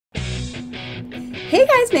Hey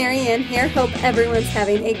guys, Marianne here. Hope everyone's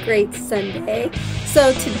having a great Sunday.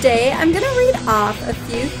 So today I'm going to read off a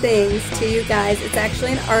few things to you guys. It's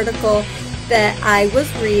actually an article that I was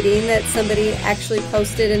reading that somebody actually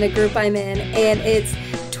posted in a group I'm in, and it's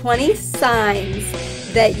 20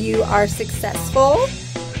 signs that you are successful.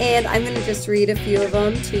 And I'm going to just read a few of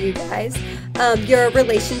them to you guys. Your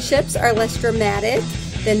relationships are less dramatic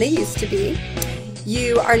than they used to be.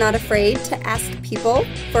 You are not afraid to ask people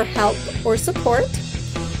for help or support.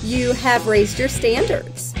 You have raised your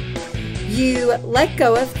standards. You let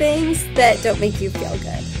go of things that don't make you feel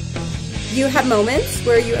good. You have moments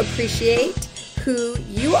where you appreciate who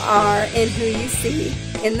you are and who you see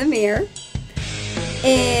in the mirror.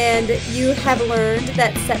 And you have learned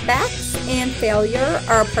that setbacks and failure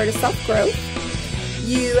are a part of self-growth.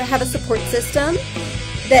 You have a support system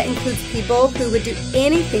that includes people who would do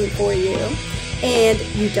anything for you, and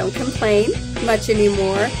you don't complain much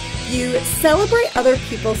anymore. You celebrate other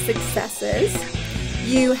people's successes.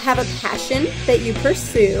 You have a passion that you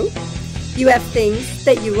pursue. You have things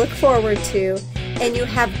that you look forward to, and you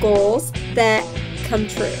have goals that come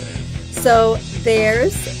true. So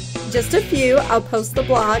there's just a few. I'll post the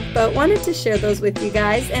blog, but wanted to share those with you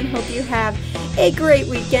guys and hope you have a great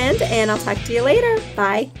weekend, and I'll talk to you later.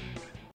 Bye.